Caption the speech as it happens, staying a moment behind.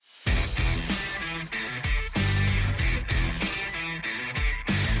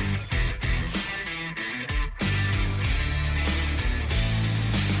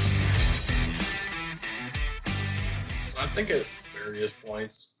think at various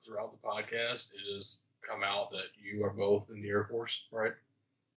points throughout the podcast, it has come out that you are both in the Air Force, right?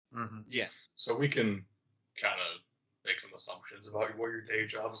 Mm-hmm. Yes. So we can kind of make some assumptions about what your day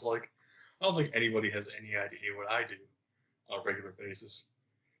job is like. I don't think anybody has any idea what I do on a regular basis.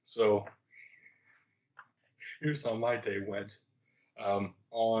 So here's how my day went.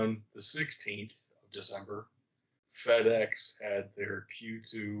 On the 16th of December, FedEx had their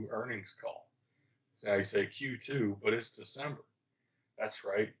Q2 earnings call. So now you say Q2, but it's December. That's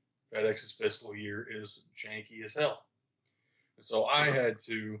right. FedEx's fiscal year is janky as hell. And so I had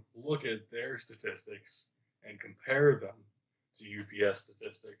to look at their statistics and compare them to UPS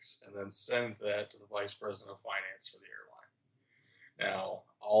statistics and then send that to the vice president of finance for the airline. Now,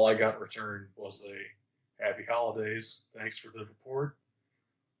 all I got returned was a happy holidays, thanks for the report.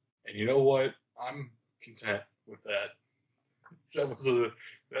 And you know what? I'm content with that.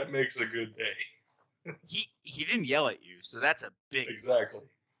 That makes a good day. He didn't yell at you, so that's a big Exactly.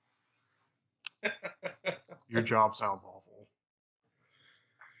 Your job sounds awful.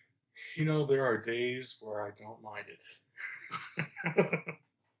 You know, there are days where I don't mind it.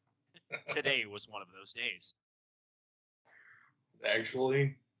 Today was one of those days.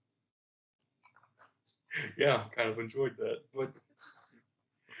 Actually, yeah, kind of enjoyed that, but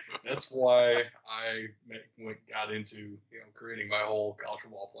that's why I got into creating my whole college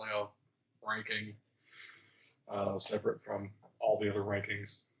football playoff ranking, separate from all the other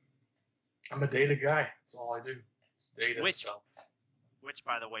rankings. I'm a data guy. That's all I do. It's data stuff. Which,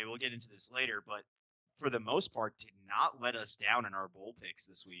 by the way, we'll get into this later, but for the most part, did not let us down in our bowl picks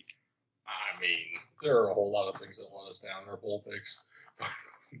this week. I mean, there are a whole lot of things that let us down in our bowl picks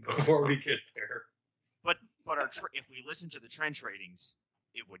before we get there. But if we listen to the trench ratings,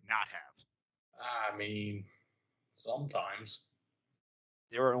 it would not have. I mean, sometimes.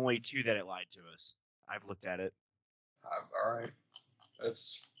 There were only 2 that it lied to us. I've looked at it. All right.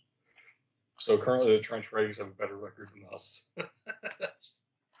 So currently the trench ratings have a better record than us.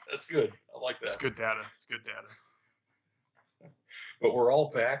 That's good. I like that. It's good data. It's good data. But we're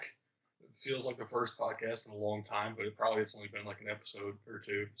all back. It feels like the first podcast in a long time, but it's only been like an episode or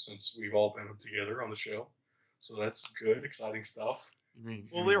 2 since we've all been together on the show. So that's good, exciting stuff. We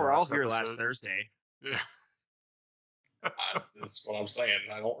were all here last Thursday. Yeah. That's what I'm saying.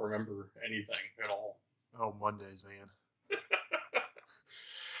 I don't remember anything at all. Oh, Mondays, man.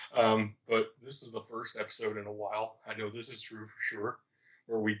 But this is the first episode in a while. I know this is true for sure,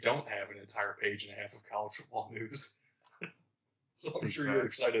 where we don't have an entire page and a half of college football news. So I'm sure you're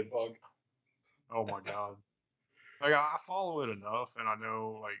excited, Bug. Oh my God. Like, I follow it enough, and I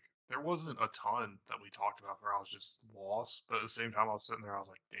know, like, there wasn't a ton that we talked about where I was just lost, but at the same time I was sitting there, I was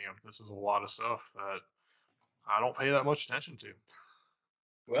like, damn, this is a lot of stuff that I don't pay that much attention to.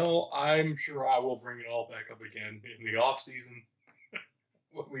 Well, I'm sure I will bring it all back up again in the off season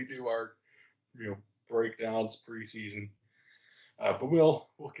when we do our breakdowns preseason. But we'll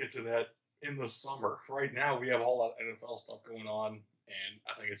get to that in the summer. Right now we have a whole lot of NFL stuff going on, and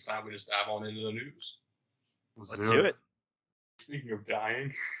I think it's time we just dive on into the news. Let's do it. Speaking of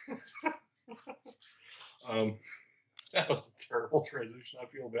dying, that was a terrible transition. I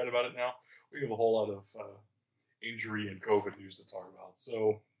feel bad about it now. We have a whole lot of injury and COVID news to talk about.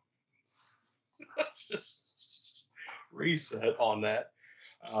 So let's just reset on that.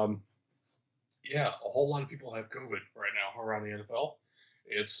 Yeah, a whole lot of people have COVID right now around the NFL.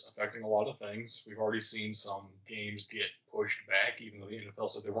 It's affecting a lot of things. We've already seen some games get pushed back, even though the NFL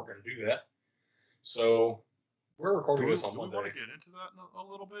said they weren't going to do that. So we're recording this on Monday. Do we want to get into that a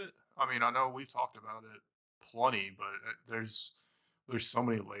little bit? I mean, I know we've talked about it plenty, but there's so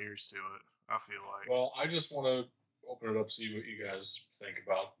many layers to it, I feel like. Well, I just want to open it up, see what you guys think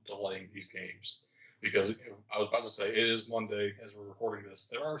about delaying these games. Because I was about to say, it is Monday as we're recording this.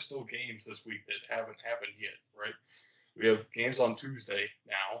 There are still games this week that haven't happened yet, right? We have games on Tuesday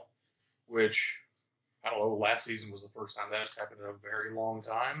now, which, I don't know, last season was the first time that's happened in a very long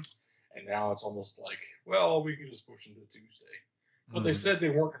time. And now it's almost like, well, we can just push into Tuesday. But they said they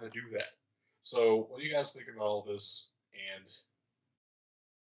weren't going to do that. So what do you guys think about all this? And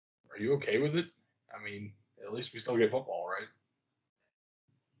are you okay with it? I mean, at least we still get football,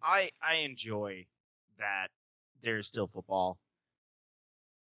 right? I enjoy that there's still football.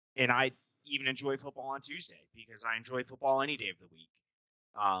 And I even enjoy football on Tuesday because I enjoy football any day of the week.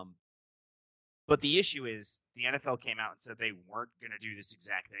 But the issue is the NFL came out and said they weren't going to do this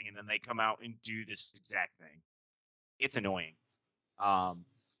exact thing, and then they come out and do this exact thing. It's annoying. Man,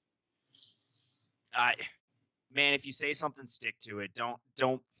 if you say something, stick to it.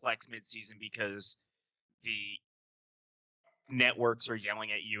 Don't flex midseason because the networks are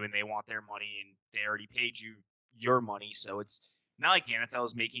yelling at you and they want their money and they already paid you your money. So it's not like the NFL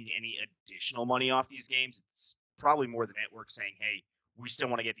is making any additional money off these games. It's probably more the network saying, hey, we still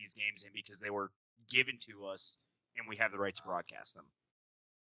want to get these games in because they were given to us and we have the right to broadcast them.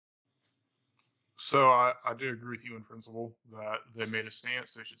 So I do agree with you in principle that they made a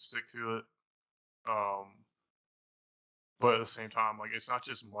stance, they should stick to it. But at the same time, like, it's not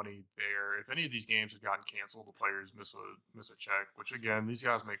just money there. If any of these games had gotten canceled, the players miss a check. Which again, these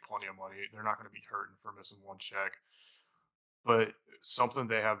guys make plenty of money. They're not going to be hurting for missing one check. But something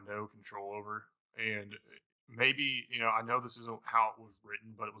they have no control over, and maybe I know this isn't how it was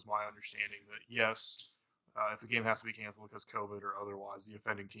written, but it was my understanding that yes, if a game has to be canceled because COVID or otherwise, the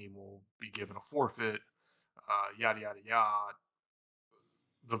offending team will be given a forfeit. Yada yada yada.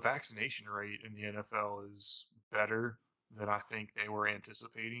 The vaccination rate in the NFL is better than I think they were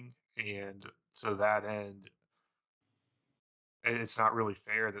anticipating. And to that end, it's not really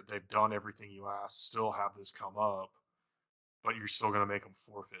fair that they've done everything you asked, still have this come up, but you're still going to make them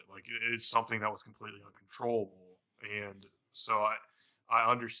forfeit. Like, it's something that was completely uncontrollable. And so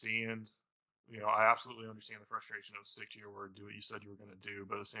I understand, I absolutely understand the frustration of stick to your word, do what you said you were going to do.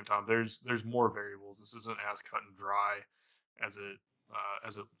 But at the same time, there's more variables. This isn't as cut and dry as it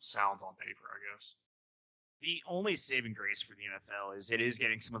sounds on paper, I guess. The only saving grace for the NFL is it is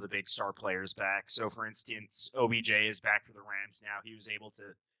getting some of the big star players back. So, for instance, OBJ is back for the Rams now. He was able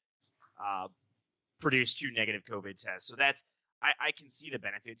to produce 2 negative COVID tests. So I can see the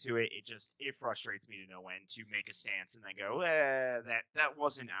benefit to it. It frustrates me to no end to make a stance and then go, that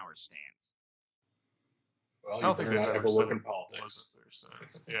wasn't our stance. Well, I don't think they've ever said it politics. wasn't their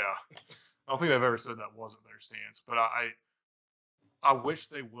stance. Yeah, I don't think they've ever said that wasn't their stance. But I wish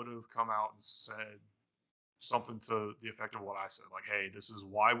they would have come out and said something to the effect of what I said, like, hey, this is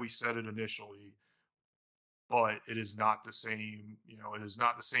why we said it initially, but it is not the same, it is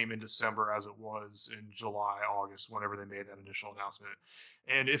not the same in December as it was in July, August, whenever they made that initial announcement.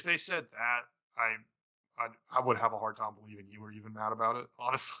 And if they said that, I would have a hard time believing you were even mad about it,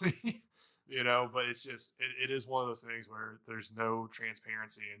 honestly. But it's just, it is one of those things where there's no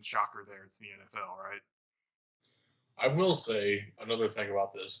transparency, and shocker there, it's the NFL, right? I will say another thing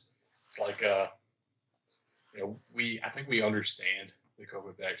about this. It's like, I think we understand the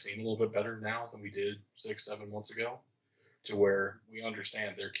COVID vaccine a little bit better now than we did 6-7 months ago, to where we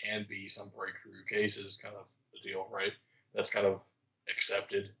understand there can be some breakthrough cases, kind of the deal, right? That's kind of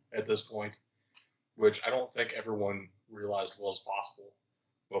accepted at this point, which I don't think everyone realized was possible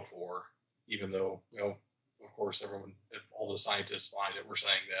before, even though, of course, all the scientists behind it were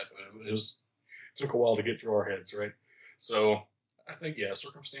saying that, but it took a while to get through our heads, right? So I think, yeah,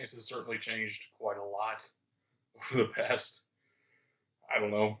 circumstances certainly changed quite a lot over the past, I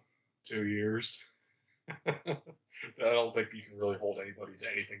don't know, 2 years. I don't think you can really hold anybody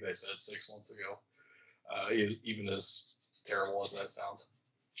to anything they said 6 months ago, even as terrible as that sounds.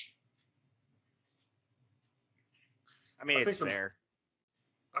 I mean, it's fair.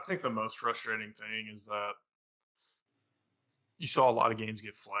 I think the most frustrating thing is that you saw a lot of games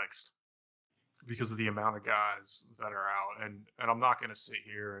get flexed because of the amount of guys that are out. And I'm not going to sit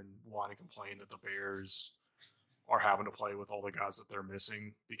here and whine and complain that the Bears are having to play with all the guys that they're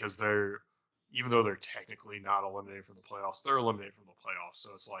missing, because even though they're technically not eliminated from the playoffs, they're eliminated from the playoffs.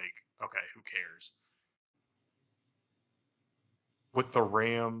 So it's like, okay, who cares? With the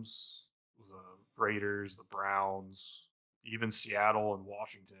Rams, the Raiders, the Browns, even Seattle and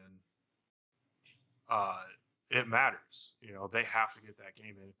Washington, it matters. They have to get that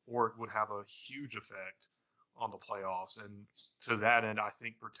game in, or it would have a huge effect on the playoffs. And to that end, I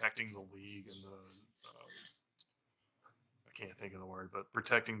think protecting the league and I can't think of the word, but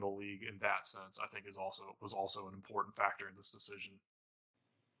protecting the league in that sense, I think was also an important factor in this decision.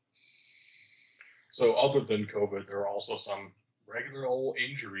 So other than COVID, there are also some regular old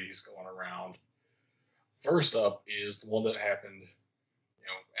injuries going around. First up is the one that happened,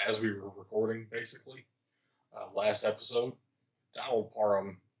 as we were recording, basically. Last episode, Donald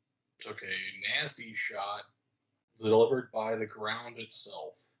Parham took a nasty shot delivered by the ground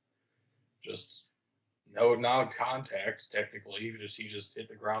itself. Just no non-contact, technically. He just hit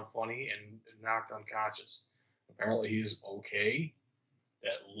the ground funny and knocked unconscious. Apparently he's okay.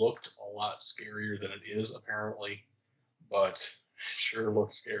 That looked a lot scarier than it is, apparently, but it sure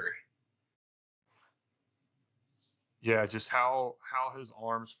looked scary. Yeah, just how his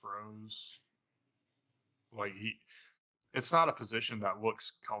arms froze. Like, it's not a position that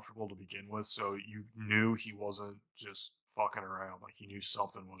looks comfortable to begin with, so you knew he wasn't just fucking around. Like, he knew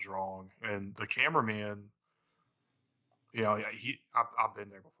something was wrong. And the cameraman, I've been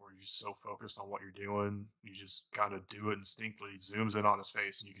there before. You're just so focused on what you're doing, you just kind of do it instinctively. Zooms in on his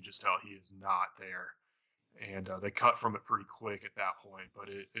face, and you can just tell he is not there. and they cut from it pretty quick at that point. But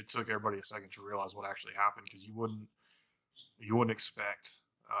it took everybody a second to realize what actually happened, because you wouldn't expect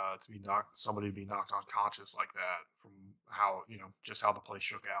somebody to be knocked unconscious like that from how just how the play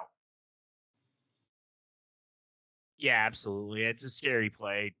shook out. Yeah, absolutely. It's a scary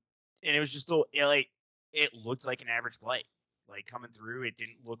play, and it was just it looked like an average play. Like coming through, it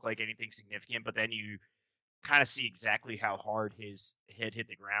didn't look like anything significant. But then you kind of see exactly how hard his head hit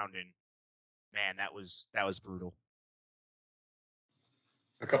the ground, and man, that was brutal.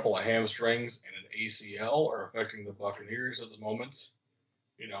 A couple of hamstrings and an ACL are affecting the Buccaneers at the moment.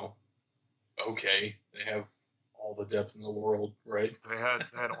 Okay, they have all the depth in the world, right? They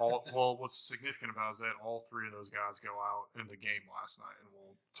had all. Well, what's significant about it is that all three of those guys go out in the game last night, and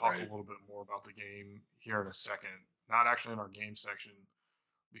we'll talk a little bit more about the game here in a second. Not actually in our game section,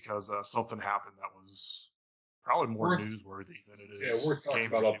 because something happened that was probably more newsworthy than it is. Yeah, we're talking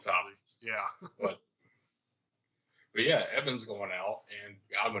about up top. Yeah, but yeah, Evans going out and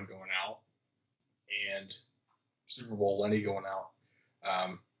Godwin going out, and Super Bowl Lenny going out.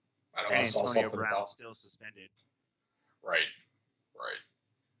 I saw Antonio something Brown about still suspended. Right.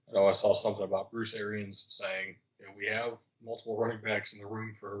 I know I saw something about Bruce Arians saying, we have multiple running backs in the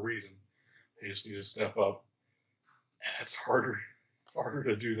room for a reason. They just need to step up. And it's harder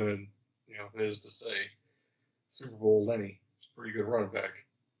to do than it is to say. Super Bowl Lenny is a pretty good running back.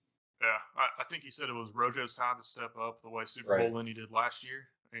 Yeah, I think he said it was Rojo's time to step up the way Super Bowl Lenny did last year.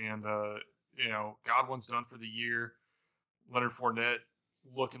 And, Godwin's done for the year. Leonard Fournette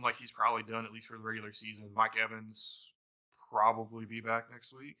looking like he's probably done, at least for the regular season. Mike Evans probably be back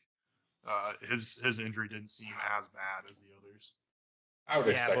next week. His injury didn't seem as bad as the others. I would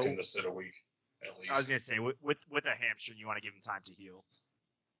expect him to sit a week at least. I was going to say, with a hamstring, you want to give him time to heal.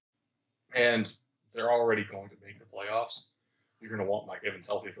 And they're already going to make the playoffs. You're going to want Mike Evans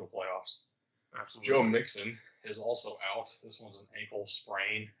healthy for the playoffs. Absolutely. Joe Mixon is also out. This one's an ankle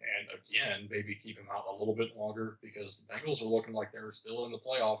sprain. And again, maybe keep him out a little bit longer, because the Bengals are looking like they're still in the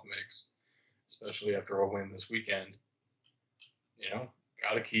playoff mix, especially after a win this weekend.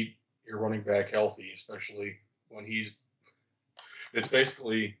 Got to keep your running back healthy, especially when it's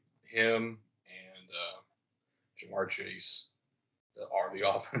basically him and Ja'Marr Chase that are the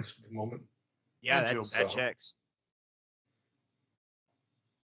offense at the moment. Yeah, that checks.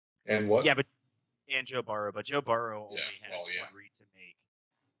 And what? Yeah, and Joe Burrow, but Joe Burrow only has one read to make.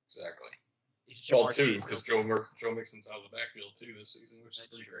 Exactly. Two, because Joe Mixon's out of the backfield too this season, which is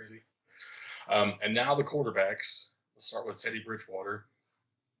pretty crazy. And now the quarterbacks. We'll start with Teddy Bridgewater,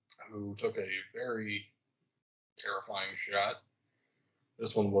 who took a very terrifying shot.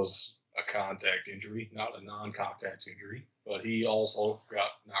 This one was a contact injury, not a non-contact injury, but he also got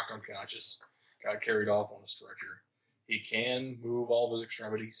knocked unconscious, got carried off on a stretcher. He can move all of his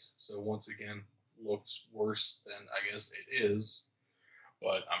extremities, so once again, looks worse than I guess it is,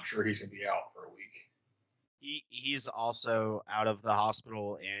 but I'm sure he's going to be out for a week. He's also out of the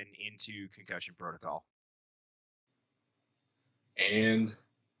hospital and into concussion protocol. And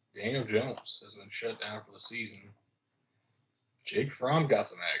Daniel Jones has been shut down for the season. Jake Fromm got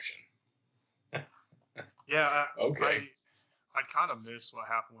some action. Yeah. Okay. I kind of miss what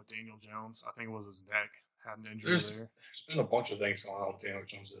happened with Daniel Jones. I think it was his neck had an injury there. There's been a bunch of things going on with Daniel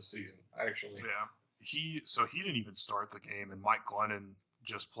Jones this season, actually. Yeah. He didn't even start the game, and Mike Glennon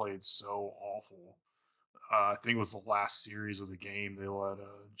just played so awful. I think it was the last series of the game. They let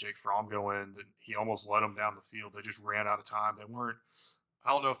Jake Fromm go in, and he almost let him down the field. They just ran out of time. I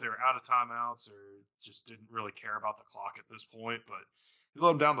don't know if they were out of timeouts or just didn't really care about the clock at this point, but he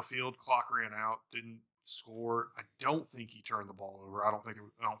let him down the field. Clock ran out, didn't score. I don't think he turned the ball over. I don't think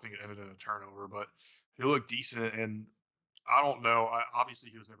it ended in a turnover, but he looked decent. And I don't know. Obviously,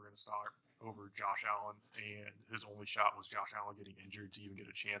 he was never going to start over Josh Allen, and his only shot was Josh Allen getting injured to even get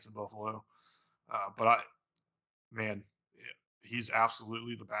a chance in Buffalo. He's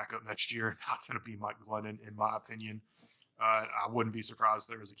absolutely the backup next year. Not going to be Mike Glennon, in my opinion. I wouldn't be surprised if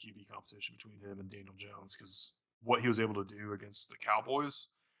there was a QB competition between him and Daniel Jones, because what he was able to do against the Cowboys,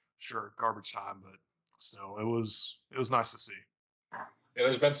 sure, garbage time, but still, it was nice to see. Yeah,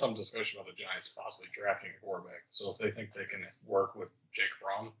 there's been some discussion about the Giants possibly drafting a quarterback. So if they think they can work with Jake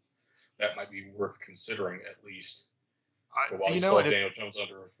Fromm, that might be worth considering at least. While you still have Daniel Jones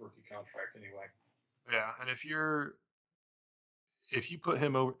under a rookie contract anyway. Yeah, and if you put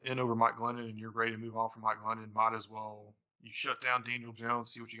him over Mike Glennon and you're ready to move on from Mike Glennon, might as well you shut down Daniel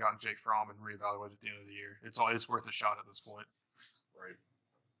Jones, see what you got in Jake Fromm, and reevaluate at the end of the year. It's worth a shot at this point. Right.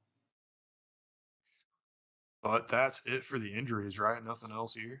 But that's it for the injuries, right? Nothing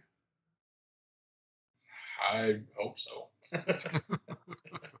else here? I hope so.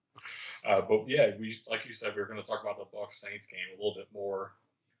 But yeah, we like you said, we were going to talk about the Bucks Saints game a little bit more.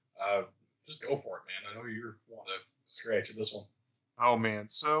 Uh, just go for it, man. I know you're wanting to scratch at this one. Oh man.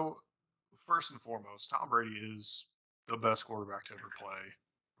 So first and foremost, Tom Brady is the best quarterback to ever play.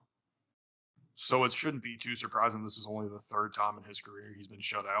 So it shouldn't be too surprising this is only the third time in his career he's been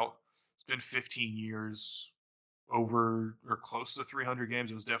shut out. It's been 15 years, over or close to 300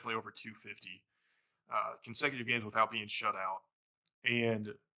 games. It was definitely over 250 consecutive games without being shut out.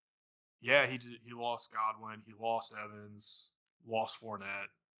 And yeah, he lost Godwin, he lost Evans, lost Fournette,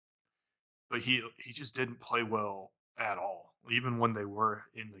 but he just didn't play well at all. Even when they were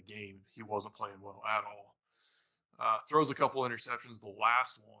in the game, he wasn't playing well at all. Throws a couple interceptions. The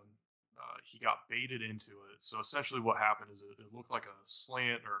last one, he got baited into it. So essentially, what happened is it looked like a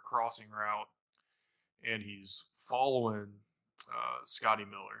slant or a crossing route, and he's following Scotty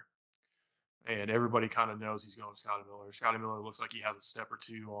Miller. And everybody kind of knows he's going Scotty Miller. Scotty Miller looks like he has a step or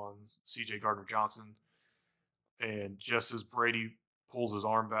two on C.J. Gardner-Johnson. And just as Brady pulls his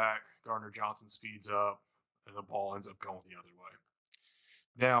arm back, Gardner-Johnson speeds up, and the ball ends up going the other way.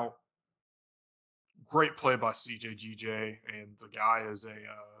 Now, great play by CJGJ, and the guy is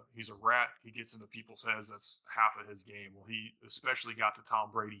he's a rat. He gets into people's heads. That's half of his game. Well, he especially got to Tom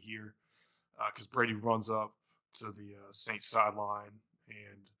Brady here because Brady runs up to the Saints sideline,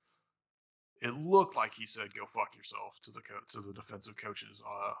 and it looked like he said, "Go fuck yourself" to the defensive coaches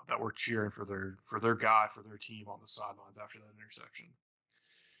that were cheering for their guy, for their team on the sidelines after that interception.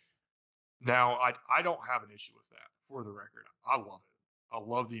 Now, I don't have an issue with that. For the record, I love it. I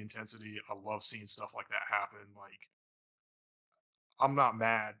love the intensity. I love seeing stuff like that happen. Like, I'm not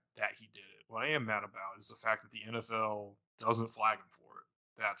mad that he did it. What I am mad about is the fact that the NFL doesn't flag him for it.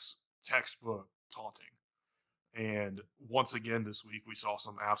 That's textbook taunting. And once again this week, we saw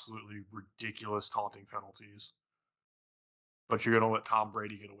some absolutely ridiculous taunting penalties. But you're going to let Tom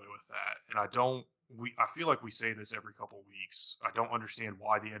Brady get away with that. And I feel like we say this every couple of weeks. I don't understand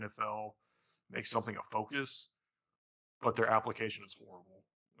why the NFL makes something a focus, but their application is horrible.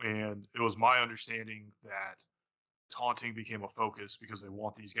 And it was my understanding that taunting became a focus because they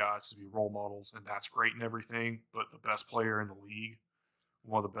want these guys to be role models, and that's great and everything. But the best player in the league,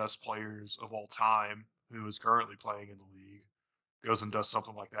 one of the best players of all time, who is currently playing in the league, goes and does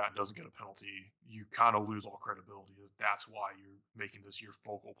something like that and doesn't get a penalty, you kind of lose all credibility. That's why you're making this your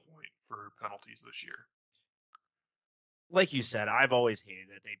focal point for penalties this year. Like you said, I've always hated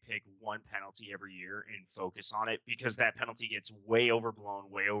that they pick one penalty every year and focus on it because that penalty gets way overblown,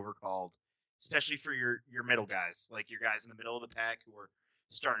 way overcalled, especially for your middle guys, like your guys in the middle of the pack who are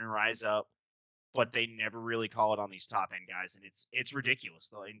starting to rise up, but they never really call it on these top end guys, and it's ridiculous.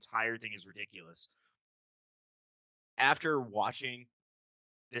 The entire thing is ridiculous. After watching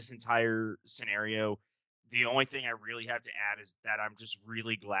this entire scenario, the only thing I really have to add is that I'm just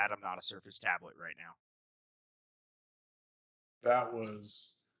really glad I'm not a Surface tablet right now. That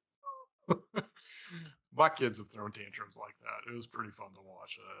was my kids have thrown tantrums like that. It was pretty fun to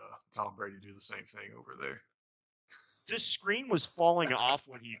watch Tom Brady do the same thing over there. The screen was falling off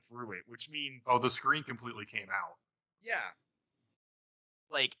when he threw it, which means the screen completely came out. Yeah,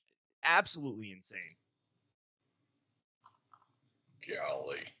 like absolutely insane.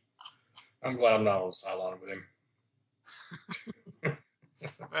 Golly, I'm glad I'm not on the sideline with him.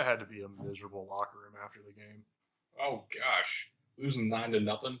 That had to be a miserable locker room after the game. Oh gosh, losing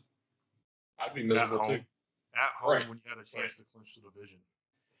 9-0. I'd be miserable too. At home, Right. when you had a chance to clinch the division.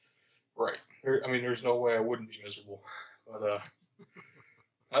 Right. There's no way I wouldn't be miserable. But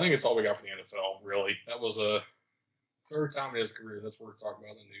I think it's all we got for the NFL, really. That was a third time in his career. That's worth talking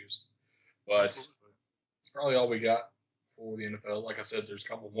about in the news. But Absolutely. it's probably all we got for the NFL. Like I said, there's a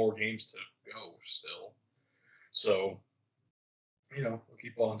couple more games to go still. So, we'll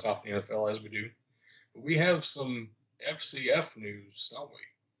keep on top of the NFL as we do. But we have some FCF news, don't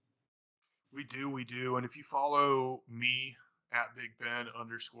we? We do. And if you follow me at Big Ben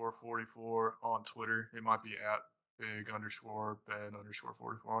 _44 on Twitter, it might be at Big _Ben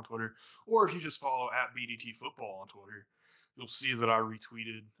 _44 on Twitter. Or if you just follow at BDT Football on Twitter, you'll see that I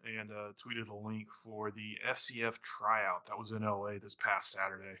retweeted and tweeted a link for the FCF tryout that was in LA this past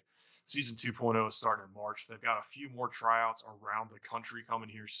Saturday. Season 2.0 is starting in March. They've got a few more tryouts around the country coming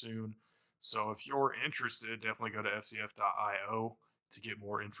here soon. So if you're interested, definitely go to fcf.io to get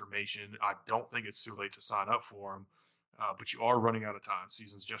more information. I don't think it's too late to sign up for them, but you are running out of time.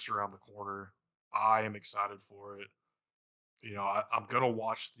 Season's just around the corner. I am excited for it. I'm going to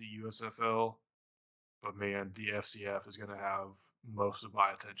watch the USFL, but man, the FCF is going to have most of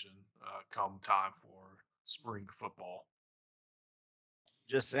my attention come time for spring football.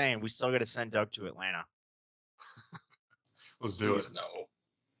 Just saying, we still got to send Doug to Atlanta. Let's do Please it. no.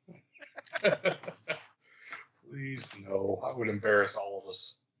 Please, no. I would embarrass all of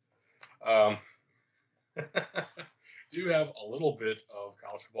us. Um, do have a little bit of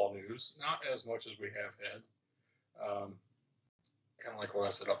college football news, not as much as we have had. Kind of like what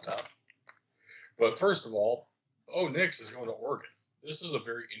I said up top. But first of all, Bo Nix is going to Oregon. This is a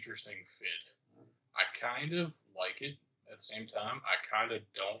very interesting fit. I kind of like it. At the same time, I kind of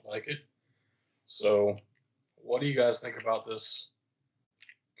don't like it. So, what do you guys think about this?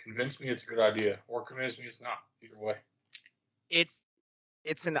 Convince me it's a good idea, or convince me it's not. Either way.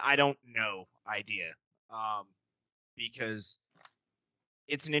 It's an I don't know idea, because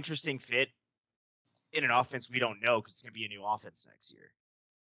it's an interesting fit in an offense we don't know because it's going to be a new offense next year.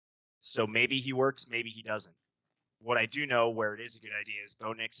 So maybe he works, maybe he doesn't. What I do know where it is a good idea is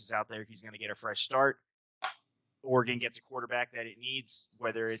Bo Nix is out there. He's going to get a fresh start. Oregon gets a quarterback that it needs.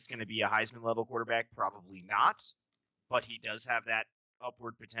 Whether it's going to be a Heisman level quarterback, probably not. But he does have that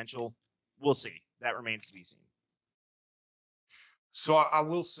upward potential. We'll see. That remains to be seen. So I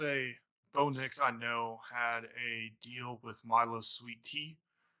will say, Bo Nix, I know, had a deal with Milo Sweet Tea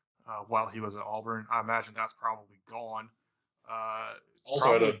while he was at Auburn. I imagine that's probably gone. Also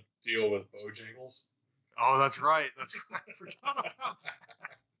probably, had a deal with Bojangles. Oh, that's right. That's right. I forgot about that.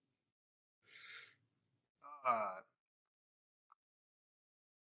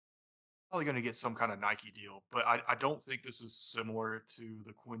 Probably going to get some kind of Nike deal, but I don't think this is similar to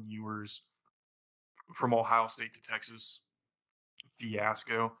the Quinn Ewers from Ohio State to Texas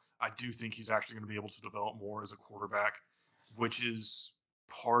fiasco. I do think he's actually going to be able to develop more as a quarterback, which is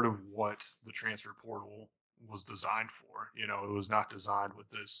part of what the transfer portal was designed for. You know, it was not designed with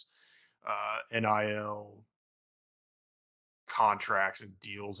this NIL contracts and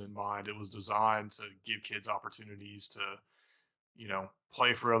deals in mind. It was designed to give kids opportunities to, you know,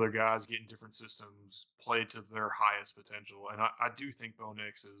 play for other guys, get in different systems, play to their highest potential. And I do think Bo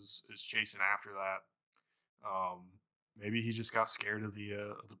Nix is chasing after that. Maybe he just got scared of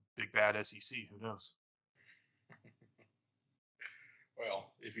the big bad SEC. Who knows?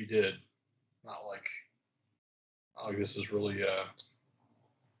 Well, if he did, not like this is really a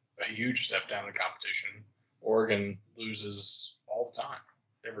huge step down in competition. Oregon loses all the time,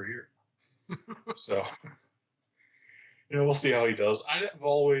 every year. So, we'll see how he does. I've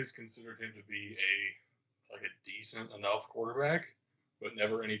always considered him to be a decent enough quarterback, but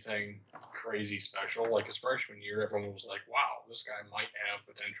never anything crazy special. Like his freshman year, everyone was like, "Wow, this guy might have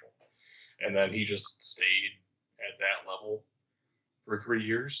potential," and then he just stayed at that level for 3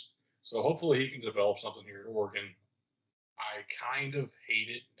 years. So hopefully he can develop something here at Oregon. I kind of hate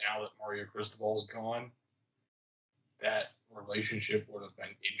it now that Mario Cristobal's gone. That relationship would have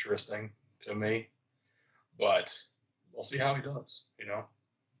been interesting to me, but we'll see how he does.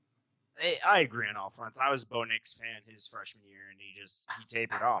 I agree on all fronts. I was a Bo Nix fan his freshman year, and he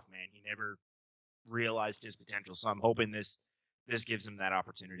tapered off, man. He never realized his potential. So I'm hoping this gives him that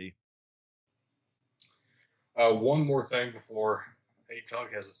opportunity. One more thing before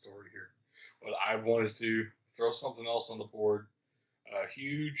Tug has a story here, but I wanted to throw something else on the board. A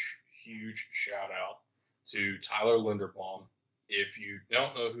huge shout out to Tyler Linderbaum. If you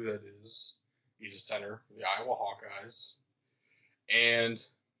don't know who that is, he's a center for the Iowa Hawkeyes, and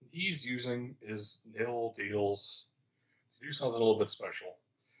he's using his nil deals to do something a little bit special.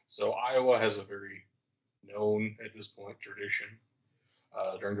 So Iowa has a very known at this point tradition.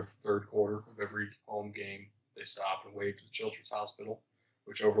 During the third quarter of every home game, they stop and wave to the Children's Hospital,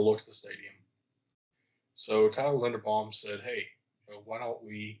 which overlooks the stadium. So Tyler Linderbaum said, "Hey, why don't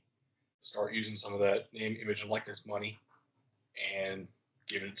we start using some of that name, image, and likeness money and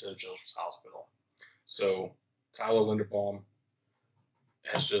giving it to the Children's Hospital?" So Tyler Linderbaum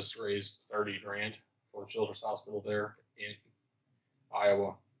has just raised $30,000 for Children's Hospital there in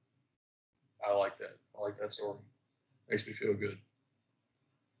Iowa. I like that. I like that story. Makes me feel good.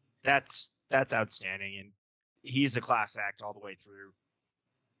 That's outstanding, and he's a class act all the way through.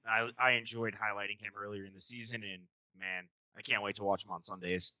 I enjoyed highlighting him earlier in the season, and man, I can't wait to watch him on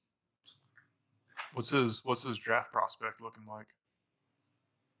Sundays. What's his draft prospect looking like?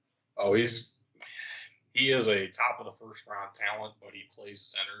 Oh, he is a top of the first round talent, but he plays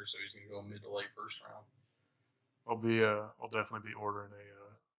center, so he's gonna go mid to late first round. I'll definitely be ordering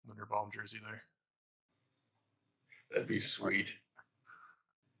a Linderbaum jersey there. That'd be sweet.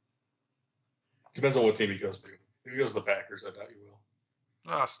 Depends on what team he goes to. If he goes to the Packers, I doubt you will.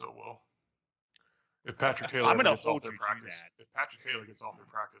 I still will. If Patrick Taylor gets off their practice,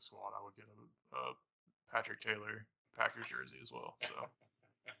 squad, I would get a Patrick Taylor Packers jersey as well. So,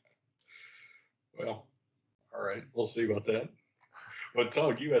 well, all right, we'll see about that. But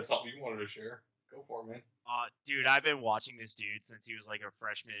Tug, you had something you wanted to share. Go for it, man. Dude, I've been watching this dude since he was like a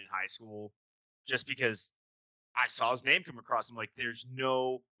freshman in high school, just because I saw his name come across. I'm like, there's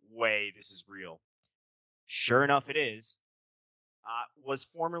no way this is real. Sure enough, it is. Was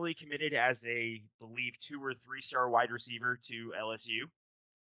formerly committed as a, believe, 2 or 3 star wide receiver to LSU.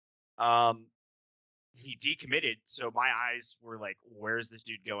 He decommitted, so my eyes were like, where's this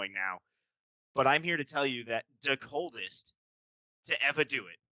dude going now? But I'm here to tell you that the coldest to ever do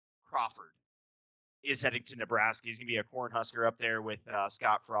it, Crawford, is heading to Nebraska. He's going to be a Cornhusker up there with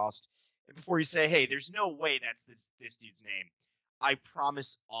Scott Frost. And before you say, hey, there's no way that's this dude's name, I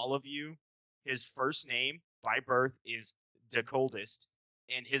promise all of you, his first name by birth is the coldest,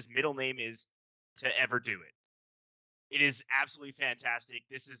 and his middle name is to ever do it. It is absolutely fantastic.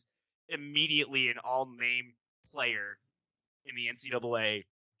 This is immediately an all-name player in the NCAA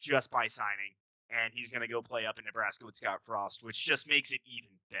just by signing, and he's going to go play up in Nebraska with Scott Frost, which just makes it even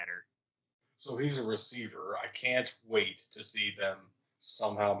better. So he's a receiver. I can't wait to see them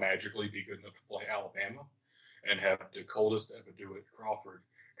somehow magically be good enough to play Alabama and have the coldest ever do it, Crawford,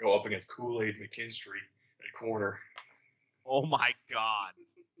 go up against Kool-Aid McKinstry at corner. Oh my God.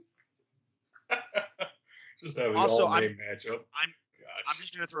 Just have the Also, all-name matchup. I'm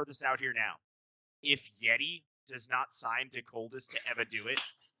just going to throw this out here now. If Yeti does not sign the coldest to ever do it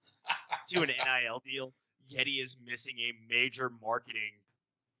to an NIL deal, Yeti is missing a major marketing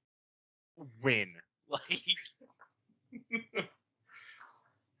win. Like,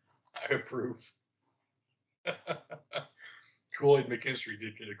 I approve. Kool-Aid McKinstry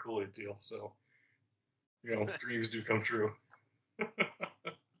did get a Kool-Aid deal, so dreams do come true.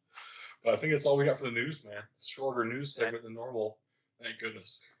 But I think that's all we got for the news, man. Shorter news segment than normal. Thank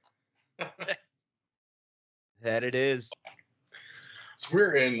goodness. that it is. So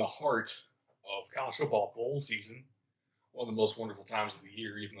we're in the heart of college football bowl season. One of the most wonderful times of the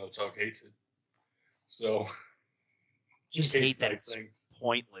year, even though Tug hates it. So Just hates hate that nice it's things.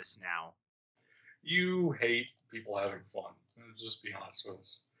 pointless now. You hate people having fun. Just be honest with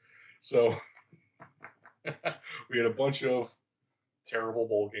us. So we had a bunch of terrible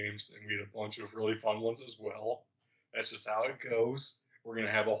bowl games, and we had a bunch of really fun ones as well. That's just how it goes. We're going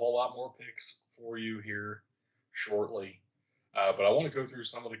to have a whole lot more picks for you here shortly. But I want to go through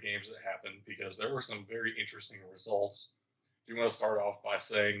some of the games that happened because there were some very interesting results. Do you want to start off by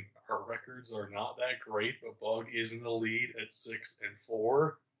saying our records are not that great, but Bug is in the lead at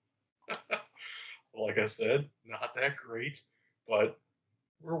 6-4. Like I said, not that great, but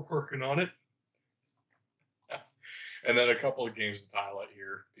we're working on it. And then a couple of games to highlight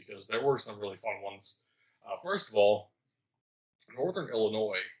here because there were some really fun ones. First of all, Northern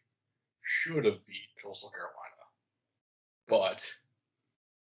Illinois should have beat Coastal Carolina, but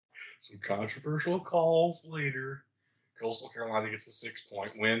some controversial calls later. Coastal Carolina gets a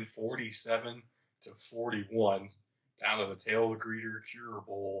 6-point win, 47-41, down to the Tail of the Greeter Cure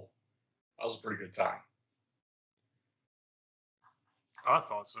Bowl. That was a pretty good time. I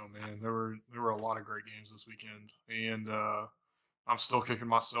thought so, man. There were a lot of great games this weekend, and I'm still kicking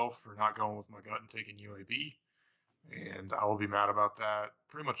myself for not going with my gut and taking UAB, and I will be mad about that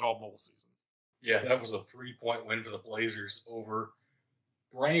pretty much all bowl season. Yeah, that was a 3-point win for the Blazers over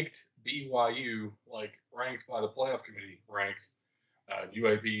ranked BYU, like ranked by the playoff committee, ranked.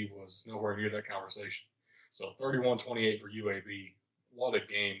 UAB was nowhere near that conversation. So 31-28 for UAB. What a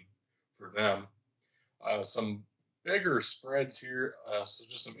game for them. Some bigger spreads here, so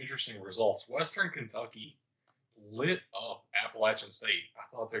just some interesting results. Western Kentucky lit up Appalachian State. I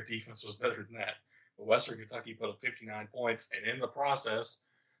thought their defense was better than that. But Western Kentucky put up 59 points, and in the process,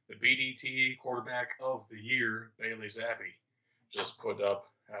 the BDT quarterback of the year, Bailey Zappi, just put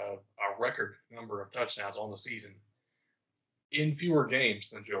up a record number of touchdowns on the season in fewer games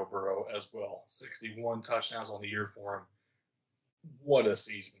than Joe Burrow as well. 61 touchdowns on the year for him. What a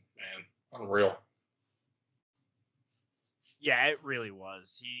season, man. Unreal. Yeah, it really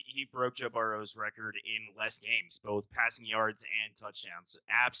was. He broke Joe Burrow's record in less games, both passing yards and touchdowns.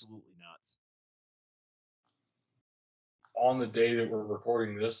 Absolutely nuts. On the day that we're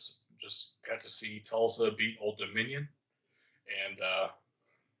recording this, just got to see Tulsa beat Old Dominion.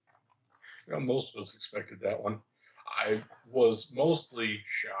 And most of us expected that one. I was mostly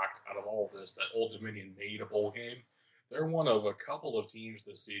shocked out of all of this that Old Dominion made a bowl game. They're one of a couple of teams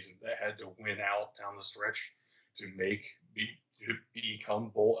this season that had to win out down the stretch to become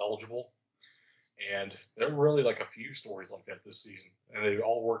bowl eligible. And there were really like a few stories like that this season, and they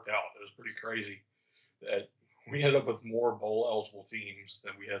all worked out. It was pretty crazy that we ended up with more bowl eligible teams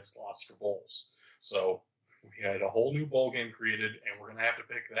than we had slots for bowls. So we had a whole new bowl game created, and we're gonna have to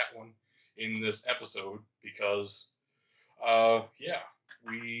pick that one in this episode because,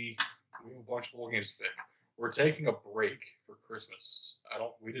 we We have a bunch of bowl games to pick. We're taking a break for Christmas.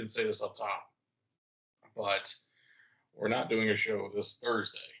 We didn't say this up top, but we're not doing a show this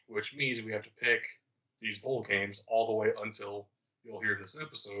Thursday, which means we have to pick these bowl games all the way until you'll hear this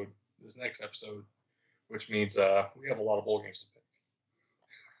next episode, which means we have a lot of bowl games to pick.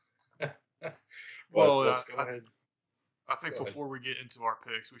 Well, let's go ahead. I think before we get into our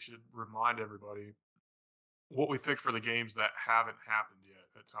picks, we should remind everybody what we picked for the games that haven't happened yet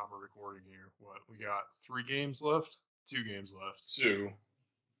at time of recording here. We got 3 games left, 2 games left. Two.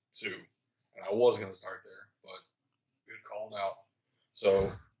 And I was going to start there, but good call now.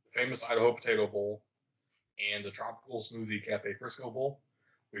 So, the famous Idaho Potato Bowl and the Tropical Smoothie Cafe Frisco Bowl.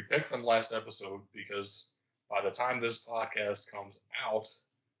 We picked them last episode because by the time this podcast comes out,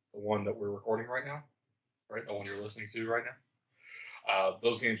 the one that we're recording right now, right, the one you're listening to right now,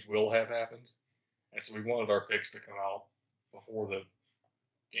 those games will have happened. And so we wanted our picks to come out before the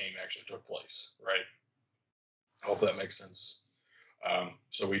game actually took place, right? I hope that makes sense.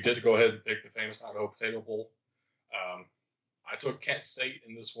 So we did go ahead and pick the famous Idaho Potato Bowl. I took Kent State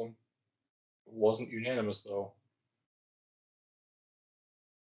in this one. It wasn't unanimous, though.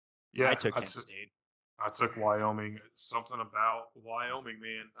 Yeah, I took Kent State. I took Wyoming. Something about Wyoming,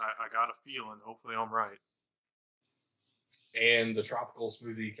 man. I got a feeling. Hopefully I'm right. And the Tropical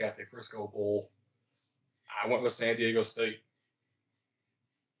Smoothie Cafe Frisco Bowl, I went with San Diego State.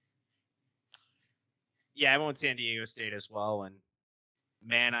 Yeah, I went with San Diego State as well. And,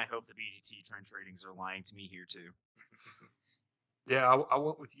 man, I hope the BDT trench ratings are lying to me here, too. Yeah, I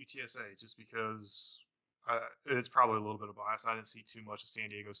went with UTSA just because it's probably a little bit of bias. I didn't see too much of San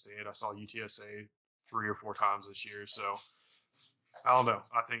Diego State. I saw UTSA 3 or 4 times this year. So, I don't know.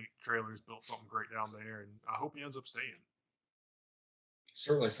 I think Traylor's built something great down there, and I hope he ends up staying.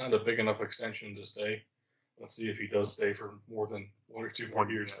 Certainly signed a big enough extension to stay. Let's see if he does stay for more than 1 or 2 more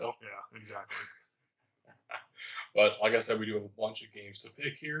years, though. Yeah, exactly. But like I said, we do have a bunch of games to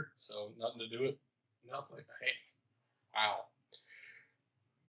pick here, so nothing to do it. Nothing. Hey, wow.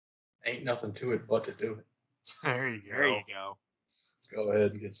 Ain't nothing to it but to do it. There you go. There you go. Let's go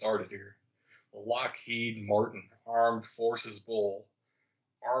ahead and get started here. The Lockheed Martin Armed Forces Bowl.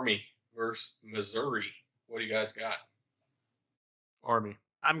 Army versus Missouri. What do you guys got? Army.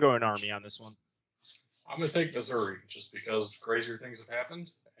 I'm going Army on this one. I'm going to take Missouri just because crazier things have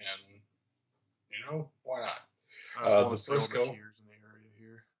happened, and, why not? The Frisco. In the area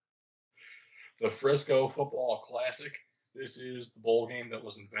here. The Frisco Football Classic. This is the bowl game that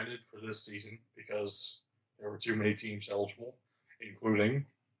was invented for this season because there were too many teams eligible, including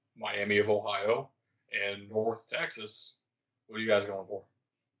Miami of Ohio and North Texas. What are you guys going for?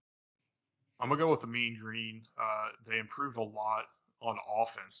 I'm going to go with the Mean Green. They improved a lot on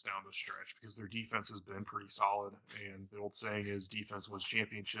offense down the stretch because their defense has been pretty solid. And the old saying is defense wins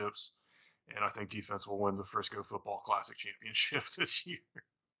championships. And I think defense will win the Frisco Football Classic championship this year.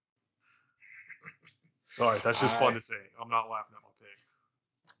 Sorry, that's just fun to say. I'm not laughing at my pick.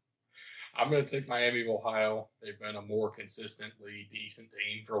 I'm going to take Miami of Ohio. They've been a more consistently decent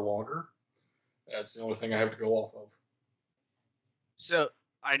team for longer. That's the only thing I have to go off of. So,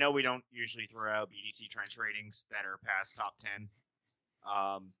 I know we don't usually throw out BDT trench ratings that are past top 10.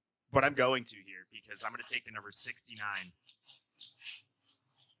 But I'm going to here because I'm going to take the number 69.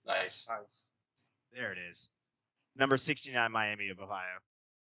 Nice. There it is. Number 69, Miami of Ohio.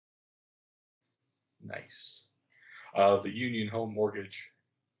 Nice. The Union Home Mortgage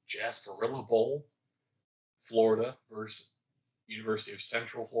Jasperilla Bowl, Florida versus University of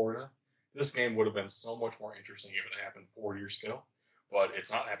Central Florida. This game would have been so much more interesting if it happened 4 years ago, but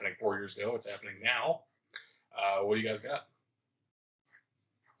it's not happening 4 years ago. It's happening now. What do you guys got?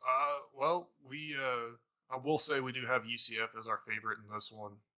 Well, I will say we do have UCF as our favorite in this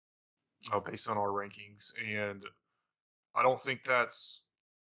one, based on our rankings, and I don't think that's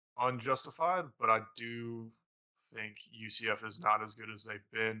unjustified, but I do think UCF is not as good as they've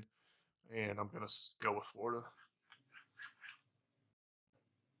been, and I'm going to go with Florida.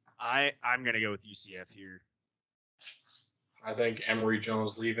 I'm going to go with UCF here. I think Emory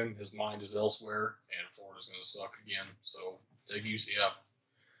Jones leaving. His mind is elsewhere, and Florida's going to suck again. So take UCF.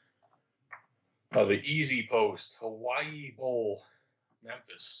 The Easy Post Hawaii Bowl,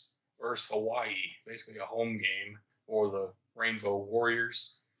 Memphis versus Hawaii. Basically a home game for the Rainbow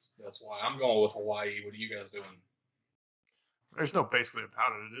Warriors. That's why I'm going with Hawaii. What are you guys doing? There's no basically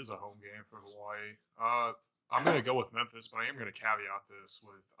about it. It is a home game for Hawaii. I'm going to go with Memphis, but I am going to caveat this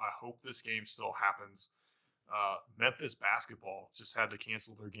with I hope this game still happens. Memphis basketball just had to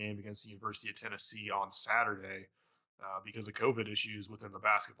cancel their game against the University of Tennessee on Saturday because of COVID issues within the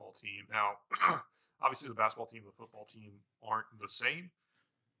basketball team. Now, obviously the basketball team and the football team aren't the same,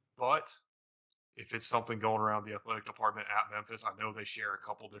 But if it's something going around the athletic department at Memphis, I know they share a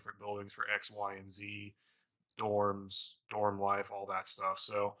couple different buildings for X, Y, and Z, dorms, dorm life, all that stuff.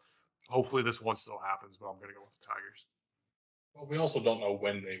 So hopefully this one still happens, but I'm going to go with the Tigers. Well, we also don't know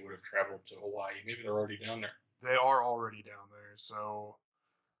when they would have traveled to Hawaii. Maybe they're already down there. They are already down there, so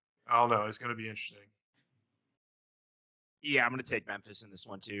I don't know. It's going to be interesting. Yeah, I'm going to take Memphis in this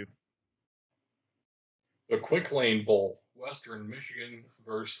one too. The Quick Lane Bowl, Western Michigan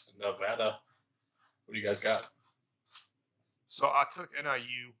versus Nevada. What do you guys got? So I took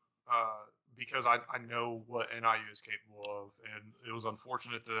NIU because I know what NIU is capable of, and it was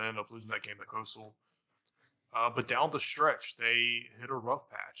unfortunate that they ended up losing that game at Coastal. But down the stretch, they hit a rough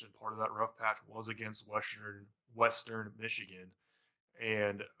patch, and part of that rough patch was against Western Michigan.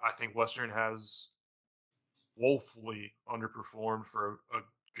 And I think Western has woefully underperformed for a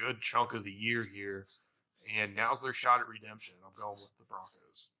good chunk of the year here, and now's their shot at redemption. I'm going with the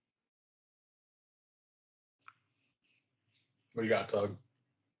Broncos. What do you got, Tug?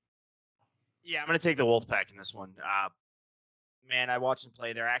 Yeah, I'm going to take the Wolfpack in this one. Man, I watched them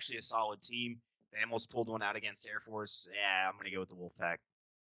play. They're actually a solid team. They almost pulled one out against Air Force. Yeah, I'm going to go with the Wolfpack.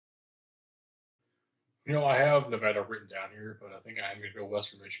 You know, I have Nevada written down here, but I think I am going to go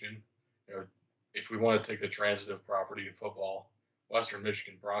Western Michigan. You know, if we want to take the transitive property of football, Western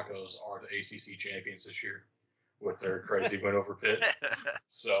Michigan Broncos are the ACC champions this year with their crazy win over Pitt.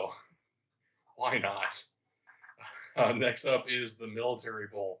 So why not? Next up is the Military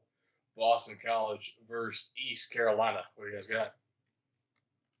Bowl, Boston College versus East Carolina. What do you guys got?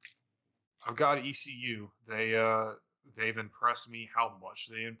 I've got ECU. They've impressed me how much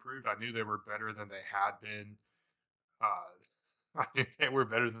they improved. I knew they were better than they had been. I knew they were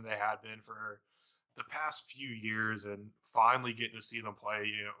better than they had been for the past few years, and finally getting to see them play.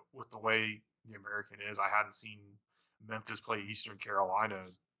 You know, with the way the American is, I hadn't seen Memphis play Eastern Carolina,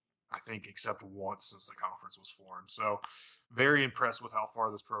 I think, except once since the conference was formed. So, very impressed with how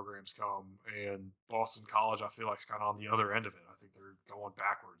far this program's come. And Boston College, I feel like, is kind of on the other end of it. I think they're going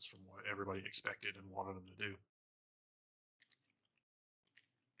backwards from what everybody expected and wanted them to do.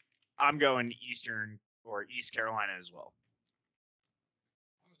 I'm going Eastern or East Carolina as well.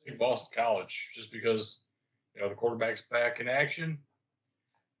 I'm going to take Boston College just because, you know, the quarterback's back in action.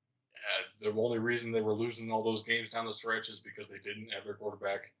 The only reason they were losing all those games down the stretch is because they didn't have their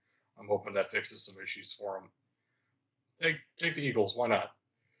quarterback. I'm hoping that fixes some issues for them. Take the Eagles. Why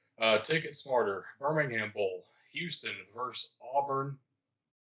not? Take it smarter. Birmingham Bowl, Houston versus Auburn.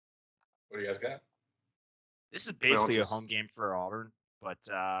 What do you guys got? This is basically a home game for Auburn, but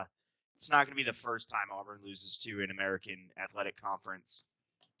it's not going to be the first time Auburn loses to an American Athletic Conference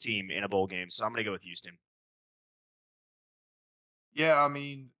team in a bowl game. So I'm going to go with Houston. Yeah, I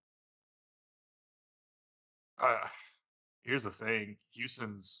mean, here's the thing.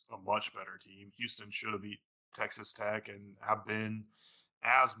 Houston's a much better team. Houston should have beat Texas Tech and have been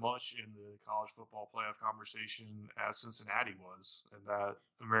as much in the college football playoff conversation as Cincinnati was. And that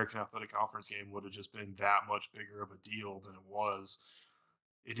American Athletic Conference game would have just been that much bigger of a deal than it was.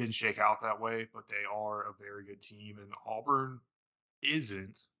 It didn't shake out that way, but they are a very good team. And Auburn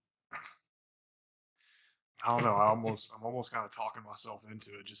isn't. I don't know. I'm almost kind of talking myself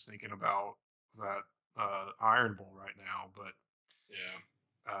into it, just thinking about that Iron Bowl right now. But yeah,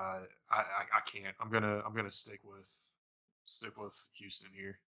 I can't. I'm gonna stick with Houston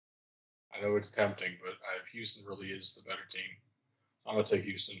here. I know it's tempting, but Houston really is the better team. I'm gonna take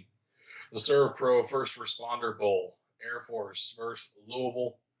Houston. The Serve Pro First Responder Bowl, Air Force versus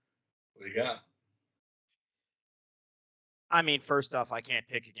Louisville. What do you got? I mean, first off, I can't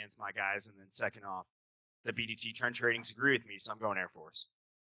pick against my guys, and then second off, the BDT trench ratings agree with me, so I'm going Air Force.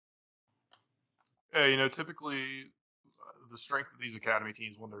 Yeah, you know, typically the strength of these academy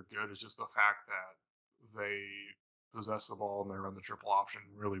teams when they're good is just the fact that they possess the ball and they run the triple option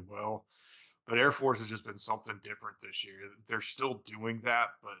really well. But Air Force has just been something different this year. They're still doing that,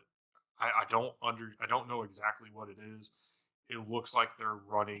 but I don't know exactly what it is. It looks like they're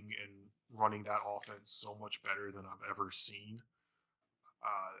running that offense so much better than I've ever seen.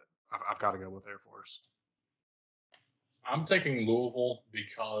 I've got to go with Air Force. I'm taking Louisville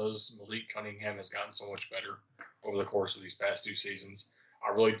because Malik Cunningham has gotten so much better over the course of these past two seasons.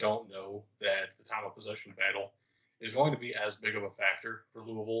 I really don't know that the time of possession battle is going to be as big of a factor for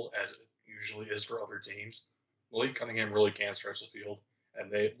Louisville as it usually is for other teams. Malik Cunningham really can stretch the field,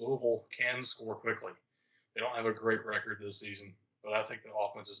 and Louisville can score quickly. They don't have a great record this season, but I think the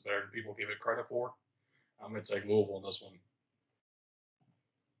offense is better than people give it credit for. I'm going to take Louisville in this one.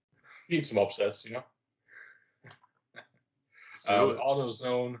 Need some upsets, you know?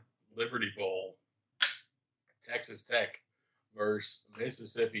 AutoZone Liberty Bowl, Texas Tech versus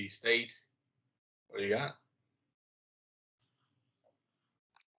Mississippi State. What do you got?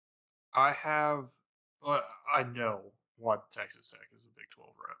 I know why Texas Tech is a Big 12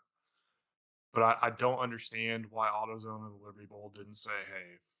 rep, but I don't understand why AutoZone and the Liberty Bowl didn't say,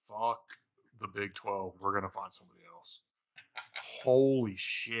 hey, fuck the Big 12. We're going to find somebody else. Holy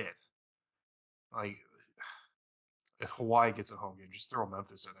shit. Like, if Hawaii gets a home game, just throw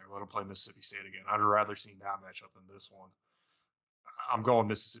Memphis in there. Let them play Mississippi State again. I'd rather see that matchup than this one. I'm going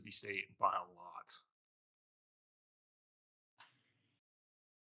Mississippi State by a lot.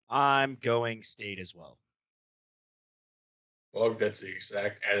 I'm going State as well. Well, that's the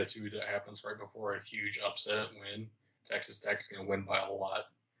exact attitude that happens right before a huge upset win. Texas Tech's going to win by a lot.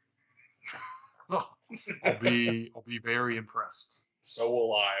 I'll be very impressed. So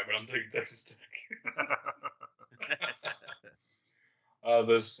will I, but I'm taking Texas Tech.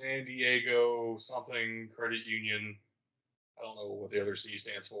 The San Diego something Credit Union, I don't know what the other C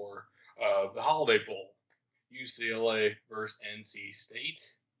stands for. The Holiday Bowl, UCLA versus NC State.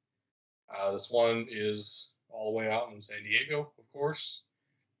 This one is all the way out in San Diego, of course.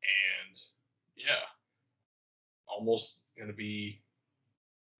 And yeah, almost going to be.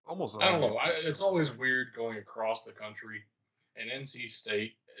 Almost. I don't know. It's always weird going across the country. And NC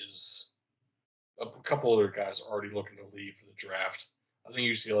State is. A couple other guys are already looking to leave for the draft. I think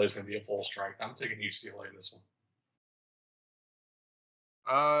UCLA is going to be at full strength. I'm taking UCLA in this one.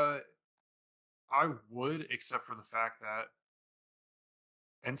 I would, except for the fact that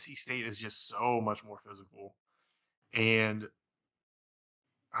NC State is just so much more physical. And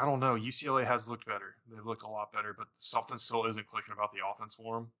I don't know, UCLA has looked better. They've looked a lot better, but something still isn't clicking about the offense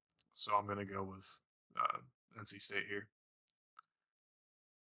for them. So I'm going to go with NC State here.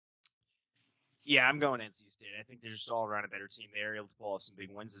 Yeah, I'm going NC State. I think they're just all around a better team. They're able to pull off some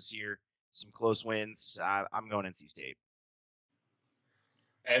big wins this year, some close wins. I'm going NC State.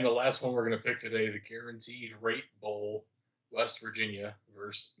 And the last one we're going to pick today, the Guaranteed Rate Bowl, West Virginia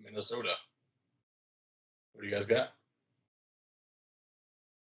versus Minnesota. What do you guys got?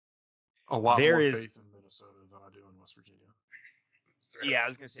 A lot more faith in Minnesota than I do in West Virginia. Yeah, I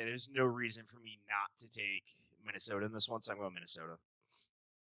was going to say, there's no reason for me not to take Minnesota in this one, so I'm going Minnesota.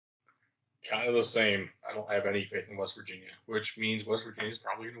 Kind of the same. I don't have any faith in West Virginia, which means West Virginia is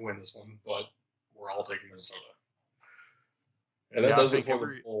probably going to win this one, but we're all taking Minnesota. And that does it for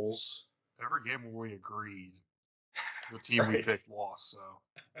the Bulls. Every game where we agreed, the team we picked lost. So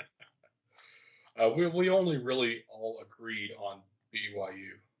we only really all agreed on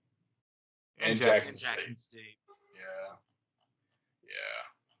BYU and Jackson State.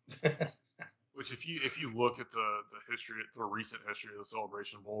 Yeah. Which, if you look at the history, the recent history of the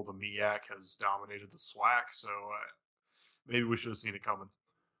Celebration Bowl, the MEAC has dominated the SWAC. So maybe we should have seen it coming.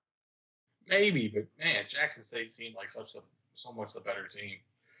 Maybe, but man, Jackson State seemed like so much the better team.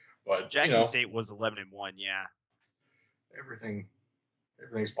 But Jackson State was 11-1, yeah.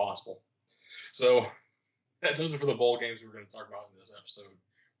 Everything's possible. So that does it for the bowl games we're going to talk about in this episode.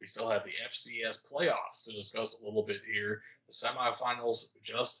 We still have the FCS playoffs to discuss a little bit here. The semifinals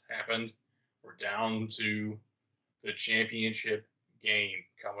just happened. We're down to the championship game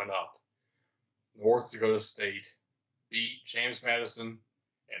coming up. North Dakota State beat James Madison,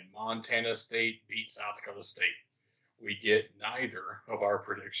 and Montana State beat South Dakota State. We get neither of our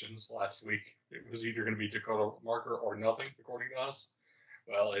predictions last week. It was either going to be Dakota Marker or nothing, according to us.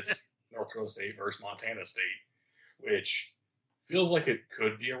 Well, it's North Dakota State versus Montana State, which feels like it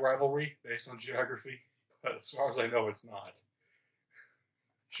could be a rivalry based on geography, but as far as I know, it's not.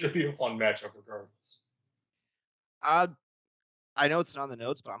 Should be a fun matchup regardless. I know it's not on the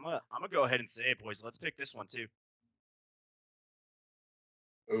notes, but I'm gonna go ahead and say it, boys. Let's pick this one too.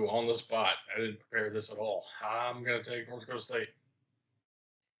 Ooh, on the spot. I didn't prepare this at all. I'm gonna take North Dakota State.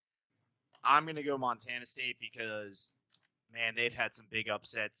 I'm gonna go Montana State because, man, they've had some big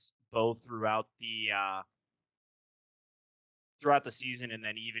upsets both throughout the season, and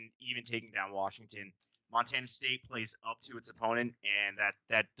then even taking down Washington. Montana State plays up to its opponent, and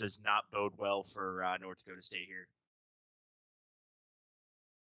that does not bode well for North Dakota State here.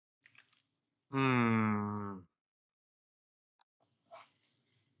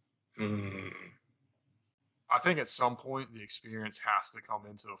 I think at some point the experience has to come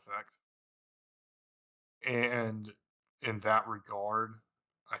into effect. And in that regard,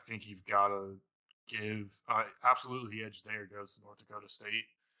 I think you've got to give absolutely the edge there goes to North Dakota State.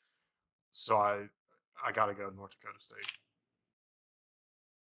 So I got to go North Dakota State.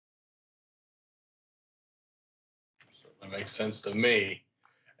 That makes sense to me.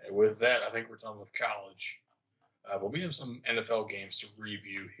 And with that, I think we're done with college. But we have some NFL games to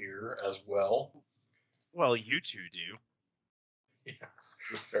review here as well. Well, you two do. Yeah,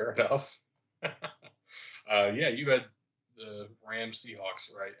 fair enough. Yeah, you had the Rams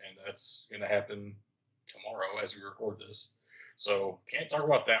Seahawks, right? And that's going to happen tomorrow as we record this. So can't talk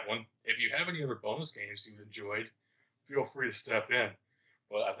about that one. If you have any other bonus games you've enjoyed, feel free to step in.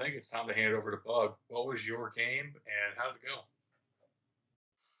 But I think it's time to hand it over to Bug. What was your game and how did it go?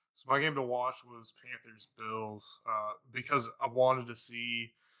 So my game to watch was Panthers Bills because I wanted to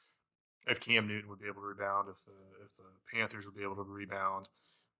see if Cam Newton would be able to rebound, if the Panthers would be able to rebound.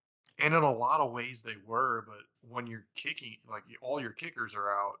 And in a lot of ways they were, but when you're kicking, like all your kickers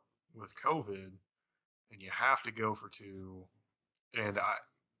are out with COVID, and you have to go for two. And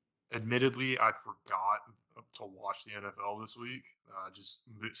admittedly, I forgot to watch the NFL this week. Just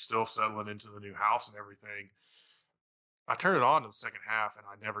still settling into the new house and everything. I turned it on in the second half, and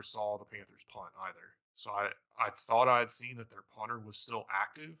I never saw the Panthers punt either. So I thought I had seen that their punter was still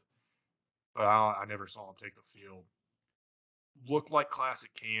active, but I never saw him take the field. Looked like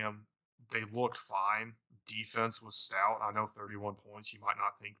classic Cam. They looked fine. Defense was stout. I know 31 points. You might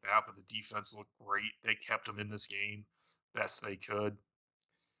not think that, but the defense looked great. They kept them in this game best they could.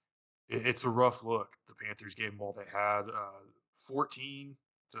 It's a rough look. The Panthers gave them all they had. 14-31.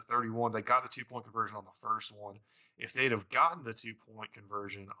 They got the 2-point conversion on the first one. If they'd have gotten the 2-point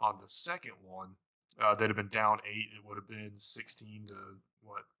conversion on the second one, they'd have been down 8. It would have been 16 to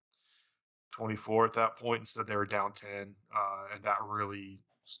 24 at that point. Instead, they were down 10, and that really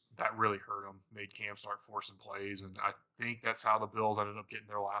hurt them. Made Cam start forcing plays, and I think that's how the Bills ended up getting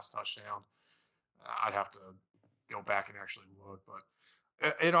their last touchdown. I'd have to go back and actually look, but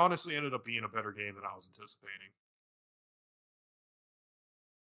it honestly ended up being a better game than I was anticipating.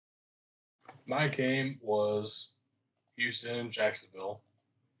 My game was Houston, Jacksonville.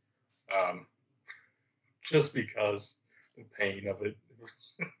 Just because the pain of it.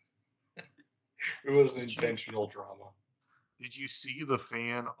 It was intentional drama. Did you see the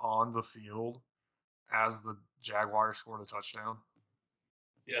fan on the field as the Jaguars scored a touchdown?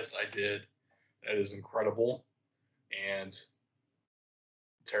 Yes, I did. That is incredible and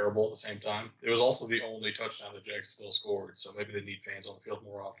terrible at the same time. It was also the only touchdown that Jacksonville scored, so maybe they need fans on the field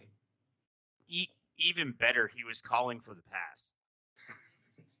more often. Even better, he was calling for the pass.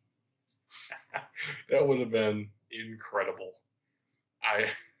 That would have been incredible.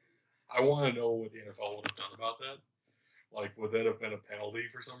 I want to know what the NFL would have done about that. Like, would that have been a penalty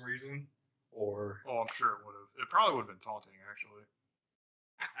for some reason? Or Oh, I'm sure it would have. It probably would have been taunting, actually.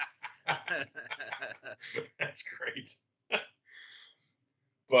 That's great.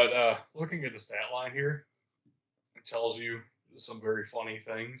 But looking at the stat line here, it tells you some very funny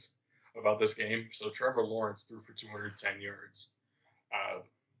things about this game. So Trevor Lawrence threw for 210 yards.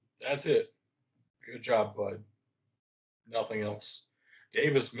 That's it. Good job, bud. Nothing else.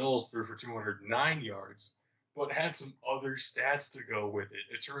 Davis Mills threw for 209 yards, but had some other stats to go with it.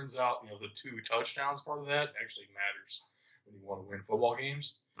 It turns out, the 2 touchdowns part of that actually matters when you want to win football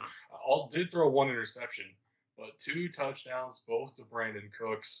games. Did throw 1 interception, but 2 touchdowns, both to Brandon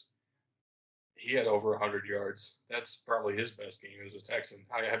Cooks. He had over 100 yards. That's probably his best game as a Texan.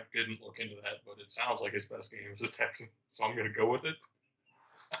 I didn't look into that, but it sounds like his best game as a Texan, so I'm going to go with it.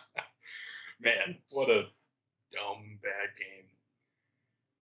 Man, what a dumb, bad game.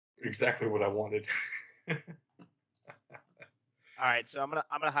 Exactly what I wanted. All right, so I'm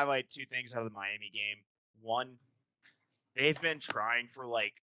gonna highlight 2 things out of the Miami game. One, they've been trying for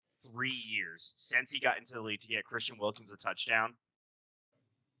like 3 years since he got into the league to get Christian Wilkins a touchdown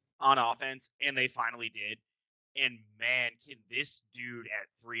on offense, and they finally did. And man, can this dude at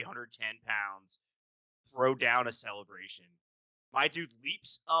 310 pounds throw down a celebration? My dude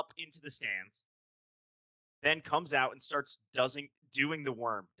leaps up into the stands, then comes out and starts doing the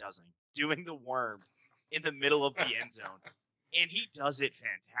worm in the middle of the end zone. And he does it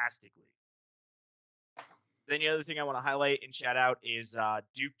fantastically. Then the other thing I want to highlight and shout out is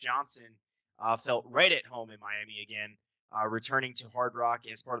Duke Johnson felt right at home in Miami again, returning to Hard Rock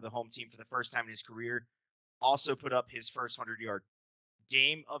as part of the home team for the first time in his career. Also put up his first 100-yard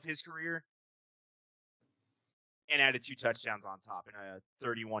game of his career and added 2 touchdowns on top in a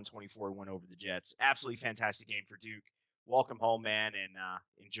 31-24 win over the Jets. Absolutely fantastic game for Duke. Welcome home, man, and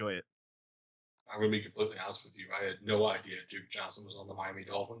enjoy it. I'm going to be completely honest with you. I had no idea Duke Johnson was on the Miami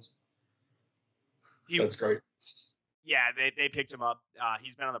Dolphins. That's great. Yeah, they picked him up.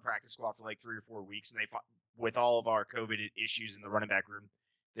 He's been on the practice squad for like 3 or 4 weeks, and they fought with all of our COVID issues in the running back room.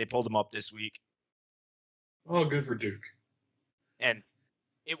 They pulled him up this week. Oh, good for Duke. And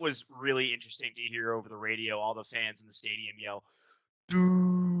it was really interesting to hear over the radio all the fans in the stadium yell, Duke,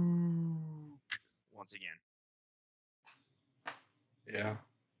 once again. Yeah.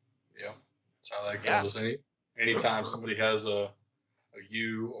 That's how that goes. Anytime somebody has a a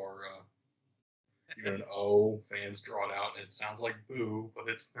U or even an O. Fans draw it out, and it sounds like boo, but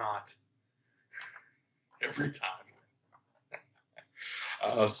it's not every time.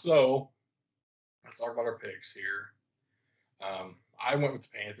 So let's talk about our picks here. I went with the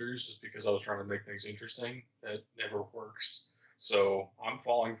Panthers just because I was trying to make things interesting. That never works. So I'm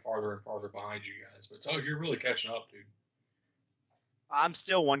falling farther and farther behind you guys. But Tug, you're really catching up, dude. I'm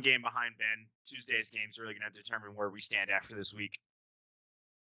still one game behind Ben. Tuesday's game's really going to determine where we stand after this week.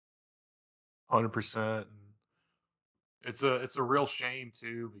 100%. It's a real shame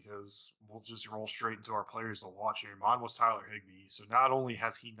too, because we'll just roll straight into our players to watch here. Mine was Tyler Higbee. So not only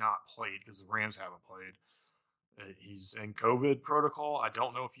has he not played because the Rams haven't played, he's in COVID protocol. I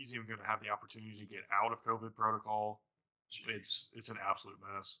don't know if he's even going to have the opportunity to get out of COVID protocol. It's an absolute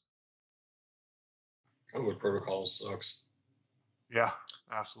mess. COVID protocol sucks. Yeah,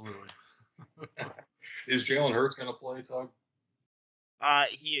 absolutely. Is Jalen Hurts going to play, Tug?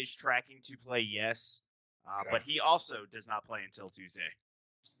 He is tracking to play, yes. Okay. But he also does not play until Tuesday.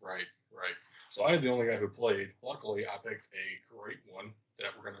 Right. So I had the only guy who played. Luckily, I picked a great one that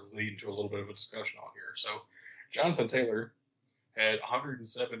we're going to lead into a little bit of a discussion on here. So Jonathan Taylor had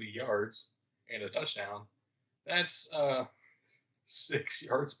 170 yards and a touchdown. That's 6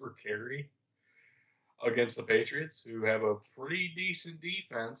 yards per carry against the Patriots, who have a pretty decent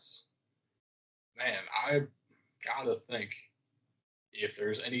defense. Man, I gotta think, if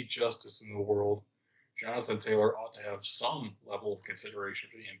there's any justice in the world, Jonathan Taylor ought to have some level of consideration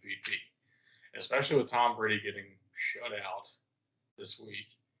for the MVP, especially with Tom Brady getting shut out this week.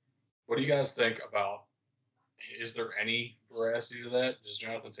 What do you guys think about? Is there any veracity to that? Does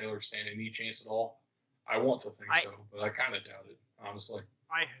Jonathan Taylor stand any chance at all? I want to think so, but I kind of doubt it, honestly.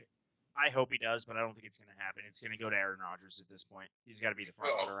 I hope he does, but I don't think it's going to happen. It's going to go to Aaron Rodgers at this point. He's got to be the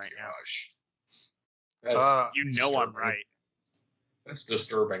front runner right gosh. now. That's you know disturbing. I'm right. That's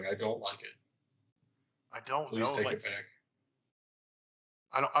disturbing. I don't like it. I don't Please know. take it back.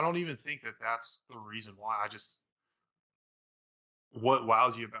 I don't even think that that's the reason why. What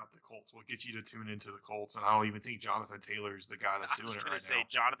wows you about the Colts? What gets you to tune into the Colts? And I don't even think Jonathan Taylor is the guy that's doing it right now. I was going to say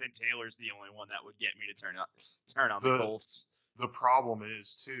Jonathan Taylor's the only one that would get me to turn on the Colts. The problem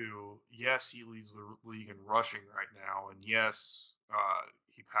is too. Yes, he leads the league in rushing right now, and yes,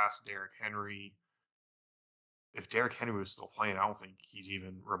 he passed Derrick Henry. If Derrick Henry was still playing, I don't think he's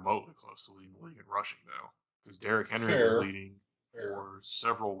even remotely close to leading the league in rushing, though, because Derrick Henry was leading for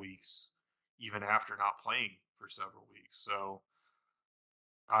several weeks, even after not playing for several weeks. So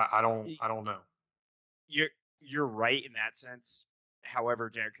I don't know. You're right in that sense. However,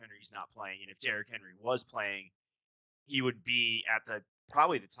 Derrick Henry's not playing, and if Derrick Henry was playing, he would be at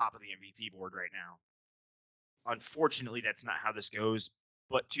probably the top of the MVP board right now. Unfortunately, that's not how this goes.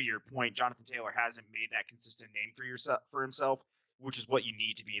 But to your point, Jonathan Taylor hasn't made that consistent name for himself, which is what you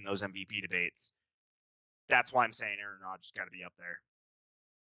need to be in those MVP debates. That's why I'm saying Aaron Rodgers got to be up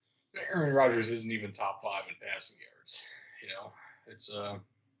there. Aaron Rodgers isn't even top 5 in passing yards. It's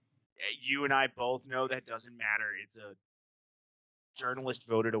You and I both know that doesn't matter. It's a journalist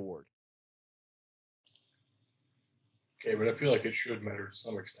voted award. Okay, but I feel like it should matter to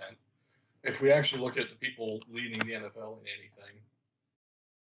some extent. If we actually look at the people leading the NFL in anything,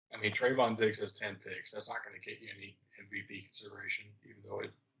 I mean, Trayvon Diggs has 10 picks. That's not going to get you any MVP consideration, even though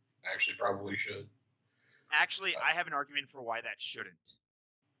it actually probably should. Actually, I have an argument for why that shouldn't.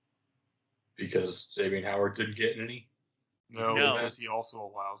 Because Xavier Howard didn't get any? No, because he also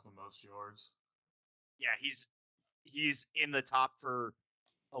allows the most yards. Yeah, he's in the top for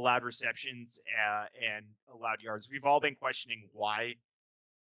allowed receptions and allowed yards. We've all been questioning why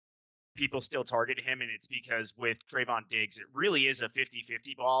people still target him, and it's because with Trayvon Diggs, it really is a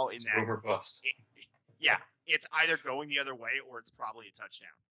 50-50 ball. It's boom or bust. It's either going the other way or it's probably a touchdown.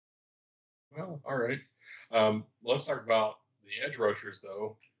 Well, all right. Let's talk about the edge rushers,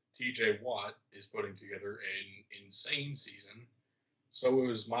 though. T.J. Watt is putting together an insane season. So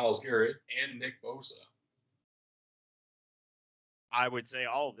is Myles Garrett and Nick Bosa. I would say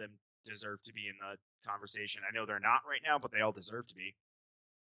all of them deserve to be in the conversation. I know they're not right now, but they all deserve to be.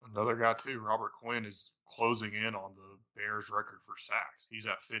 Another guy, too, Robert Quinn, is closing in on the Bears' record for sacks. He's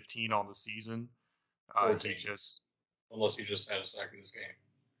at 15 on the season. Unless he just had a sack in this game.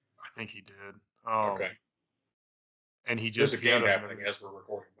 I think he did. Okay. And there's a game happening as we're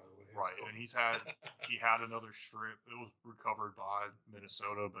recording, by the way. Right, so. And he had another strip. It was recovered by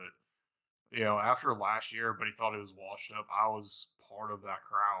Minnesota, but after last year, everybody thought it was washed up. I was part of that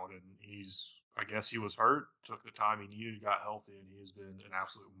crowd, and I guess he was hurt, took the time he needed, got healthy, and he has been an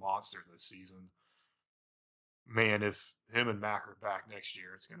absolute monster this season. Man, if him and Mack are back next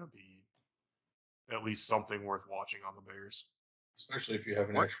year, it's going to be at least something worth watching on the Bears. especially if you have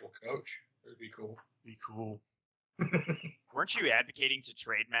an What? actual coach. That'd be cool. Be cool. Weren't you advocating to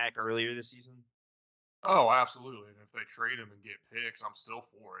trade Mac earlier this season? Oh, absolutely. And if they trade him and get picks, I'm still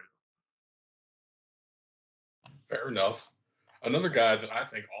for it. Fair enough. Another guy that I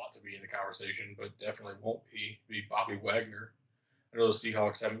think ought to be in the conversation, but definitely won't be Bobby Wagner. I know the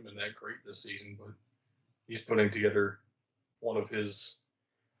Seahawks haven't been that great this season, but he's putting together one of his,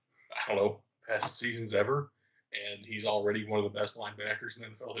 I don't know, best seasons ever, and he's already one of the best linebackers in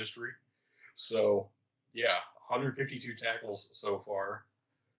NFL history. So, yeah, 152 tackles so far.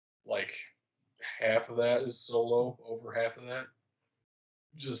 Like, half of that is solo, over half of that.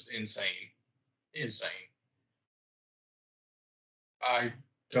 Just insane. Insane. I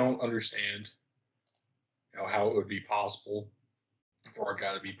don't understand how it would be possible for a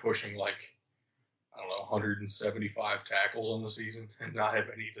guy to be pushing like, I don't know, 175 tackles on the season and not have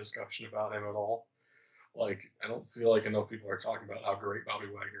any discussion about him at all. Like, I don't feel like enough people are talking about how great Bobby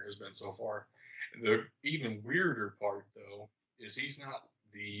Wagner has been so far. And the even weirder part, though, is he's not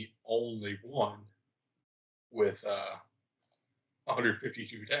the only one with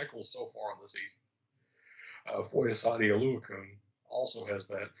 152 tackles so far on the season. Foyesade Oluokun also has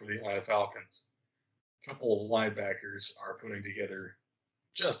that for the Atlanta Falcons. A couple of linebackers are putting together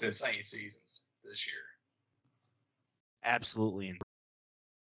just insane seasons this year. Absolutely.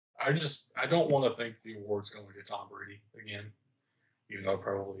 I don't want to think the award's going to Tom Brady again, even though it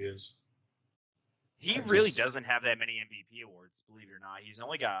probably is. He really doesn't have that many MVP awards, believe it or not. He's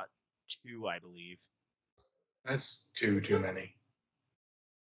only got 2, I believe. That's too many.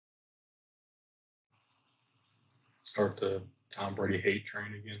 Start the Tom Brady hate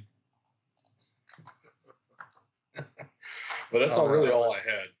train again. But that's all I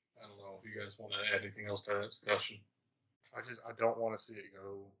had. I don't know if you guys want to add anything else to that discussion. I don't want to see it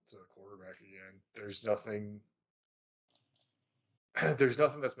go to the quarterback again. There's nothing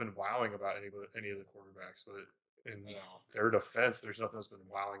that's been wowing about any of the quarterbacks, but in their defense, there's nothing that's been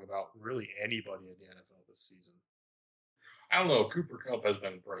wowing about really anybody in the NFL this season. I don't know. Cooper Kupp has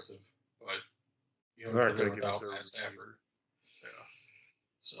been impressive, but they're not going to give it to a Matt receiver. Stafford. Yeah.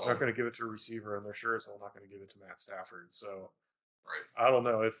 So they're not going to give it to a receiver, and they're sure as hell not going to give it to Matt Stafford. So, right. I don't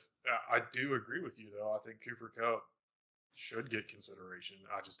know. If I do agree with you, though, I think Cooper Kupp should get consideration.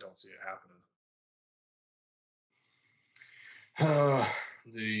 I just don't see it happening.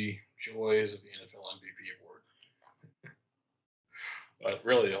 The joys of the NFL MVP award. But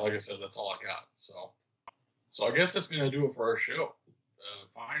really, like I said, that's all I got. So I guess that's going to do it for our show.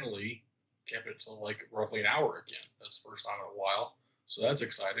 Finally, kept it to like roughly an hour again. That's the first time in a while. So that's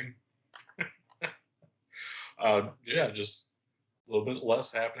exciting. Yeah, just a little bit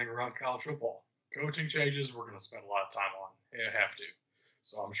less happening around college football. Coaching changes, we're going to spend a lot of time on. Yeah, have to.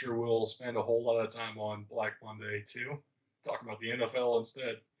 So I'm sure we'll spend a whole lot of time on Black Monday too, talking about the NFL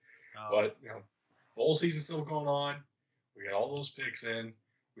instead. But bowl season's still going on. We got all those picks in.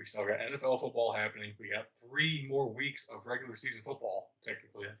 We still got NFL football happening. We got 3 more weeks of regular season football,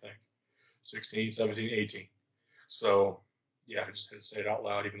 technically, I think. 16, 17, 18. So, yeah, I just had to say it out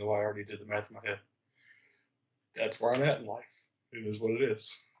loud, even though I already did the math in my head. That's where I'm at in life. It is what it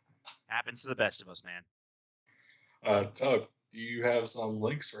is. Happens to the best of us, man. Tug, do you have some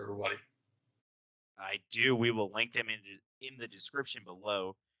links for everybody? I do. We will link them in the description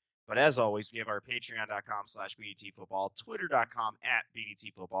below. But as always, we have our patreon.com/BDTfootball,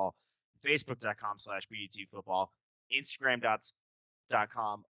 twitter.com@BDTfootball, facebook.com/BDTfootball,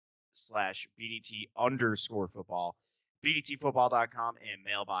 instagram.com/BDT_football, BDTfootball.com, and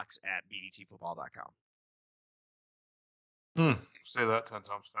mailbox@BDTfootball.com. Say that 10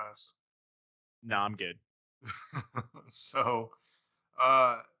 times fast. No, I'm good. So,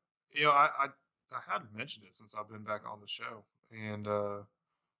 I hadn't mentioned it since I've been back on the show, and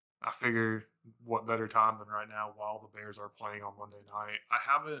I figured what better time than right now while the Bears are playing on Monday night. I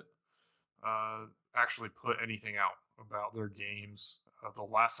haven't actually put anything out about their games. The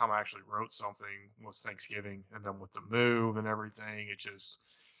last time I actually wrote something was Thanksgiving, and then with the move and everything, it just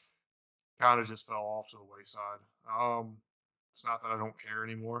kind of just fell off to the wayside. It's not that I don't care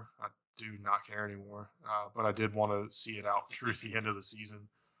anymore. I do not care anymore, but I did want to see it out through the end of the season.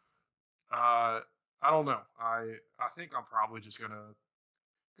 I don't know. I think I'm probably just gonna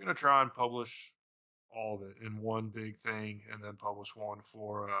try and publish all of it in one big thing, and then publish one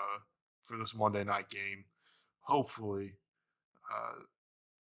for this Monday night game. Hopefully,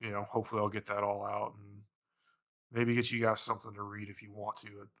 hopefully I'll get that all out and maybe get you guys something to read if you want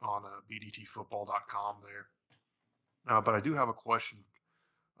to on bdtfootball.com there. But I do have a question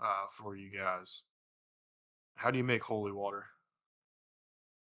for you guys. How do you make holy water?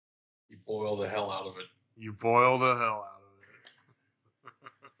 You boil the hell out of it. You boil the hell out of it.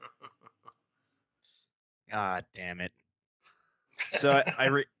 God damn it. So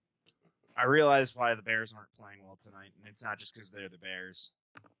I realized why the Bears aren't playing well tonight, and it's not just because they're the Bears.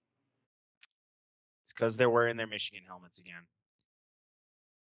 It's because they're wearing their Michigan helmets again.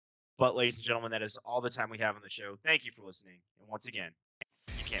 But, ladies and gentlemen, that is all the time we have on the show. Thank you for listening. And once again,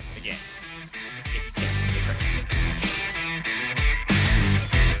 you can't win a game if you can't win the trade.